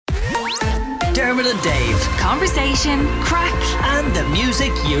Dermot and Dave. Conversation, crack, And the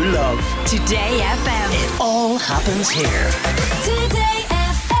music you love. Today FM. It all happens here. Today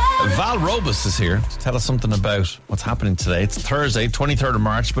FM. Val Robus is here to tell us something about what's happening today. It's Thursday, 23rd of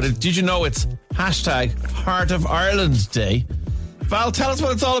March, but did you know it's hashtag Heart of Ireland Day? Val, tell us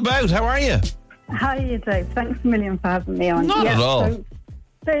what it's all about. How are you? How are you, Dave? Thanks a million for having me on. Not at all. So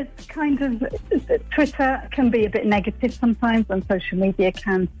there's kind of, Twitter can be a bit negative sometimes, and social media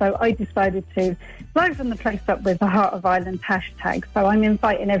can. So I decided to liven the place up with the Heart of Ireland hashtag. So I'm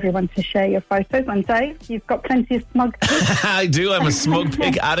inviting everyone to share your photos. And Dave, you've got plenty of smug pics. I do. I'm a smug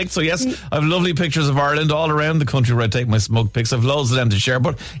pic addict. So yes, I have lovely pictures of Ireland all around the country where I take my smug pics. I've loads of them to share.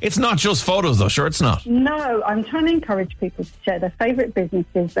 But it's not just photos though. Sure, it's not. No, I'm trying to encourage people to share their favourite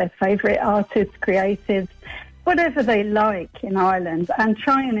businesses, their favourite artists, creatives, whatever they like in Ireland, and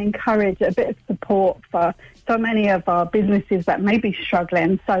try and encourage a bit of support for so many of our businesses that may be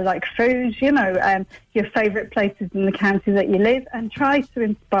struggling. So like food, your favourite places in the county that you live, and try to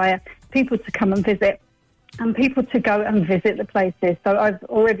inspire people to come and visit and people to go and visit the places. So I've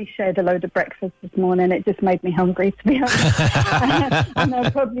already shared a load of breakfast this morning. It just made me hungry, to be honest. And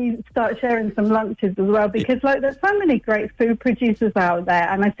I'll probably start sharing some lunches as well, because there's so many great food producers out there.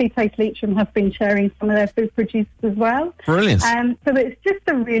 And I see Taste Leitrim have been sharing some of their food producers as well. Brilliant. So it's just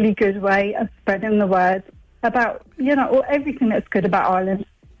a really good way of spreading the word about, everything that's good about Ireland.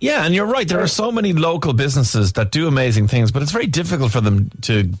 Yeah, and you're right. There are so many local businesses that do amazing things, but it's very difficult for them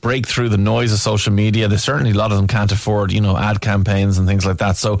to break through the noise of social media. There's certainly a lot of them can't afford, ad campaigns and things like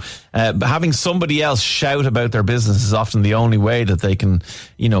that. So having somebody else shout about their business is often the only way that they can,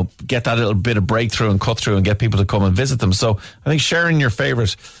 get that little bit of breakthrough and cut through and get people to come and visit them. So I think sharing your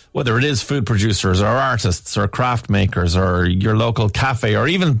favourite, whether it is food producers or artists or craft makers or your local cafe or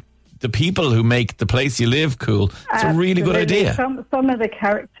even the people who make the place you live cool. It's a really good idea. Some of the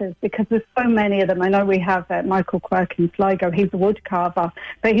characters, because there's so many of them. I know we have Michael Quirk in Sligo. He's a wood carver,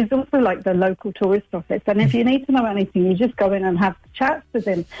 but he's also like the local tourist office. And if you need to know anything, you just go in and have chats with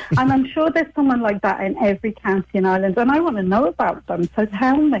him. And I'm sure there's someone like that in every county in Ireland, and I want to know about them. So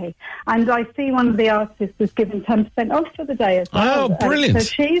tell me. And I see one of the artists is giving 10% off for the day as well. Oh, brilliant. So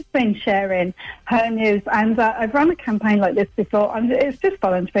she's been sharing her news, and I've run a campaign like this before, and it's just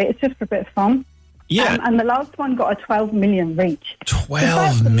voluntary. It's just for a bit of fun. Yeah. And the last one got a 12 million reach.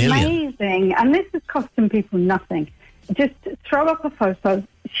 12 million. Amazing. And this is costing people nothing. Just throw up a photo,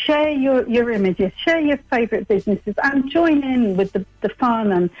 share your images, share your favourite businesses, and join in with the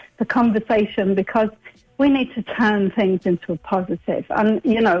fun and the conversation, because we need to turn things into a positive. And,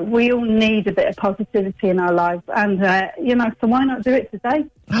 we all need a bit of positivity in our lives. And, so why not do it today?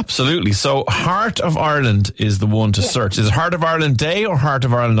 Absolutely. So Heart of Ireland is the one to search. Is it Heart of Ireland Day or Heart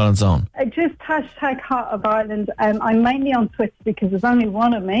of Ireland on its own? Just hashtag Heart of Ireland. I'm mainly on Twitter because there's only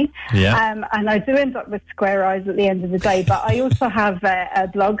one of me. Yeah. And I do end up with square eyes at the end of the day. But I also have a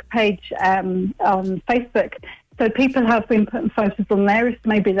blog page on Facebook. So people have been putting photos on there if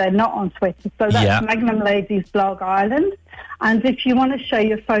maybe they're not on Twitter. So that's Magnum Ladies Blog Ireland. And if you want to share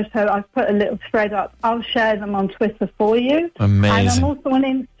your photo, I've put a little thread up. I'll share them on Twitter for you. Amazing. And I'm also on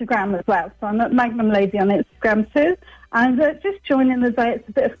Instagram as well. So I'm at Magnum Lady on Instagram too. And just join in the day. It's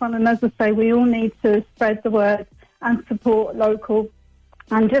a bit of fun. And as I say, we all need to spread the word and support local.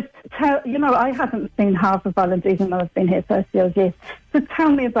 And just tell, I haven't seen half of Ireland, even though I've been here 30 odd years. So tell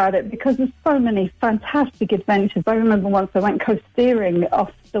me about it, because there's so many fantastic adventures. I remember once I went coast-steering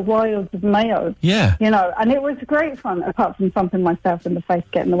off the wilds of Mayo. Yeah. And it was great fun, apart from thumping myself in the face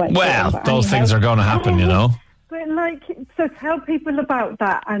getting wet. Well, those things are going to happen, But so tell people about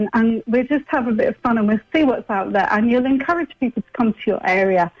that, and we'll just have a bit of fun, and we'll see what's out there, and you'll encourage people to come to your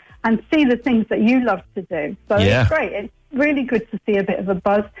area and see the things that you love to do. So It's great. It's really good to see a bit of a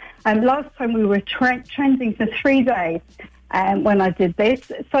buzz. And last time we were trending for 3 days when I did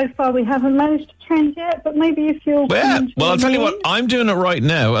this. So far we haven't managed to trend yet, but maybe if you're... Well, I'll tell you what, I'm doing it right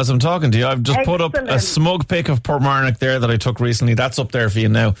now as I'm talking to you. I've just put up a smug pic of Portmarnock there that I took recently. That's up there for you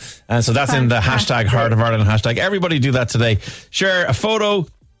now. And so that's in the hashtag Heart of Ireland hashtag. Everybody do that today. Share a photo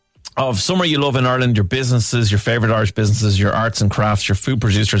of somewhere you love in Ireland, your businesses, your favourite Irish businesses, your arts and crafts, your food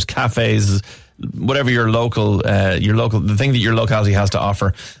producers, cafes, whatever the thing that your locality has to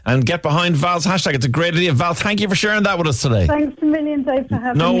offer, and get behind Val's hashtag. It's a great idea. Val, thank you for sharing that with us today. Thanks a million, Dave, for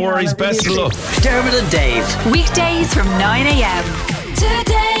having me. No worries. Best of luck. Dermot and Dave. Weekdays from 9 a.m.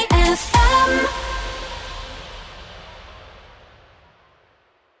 Today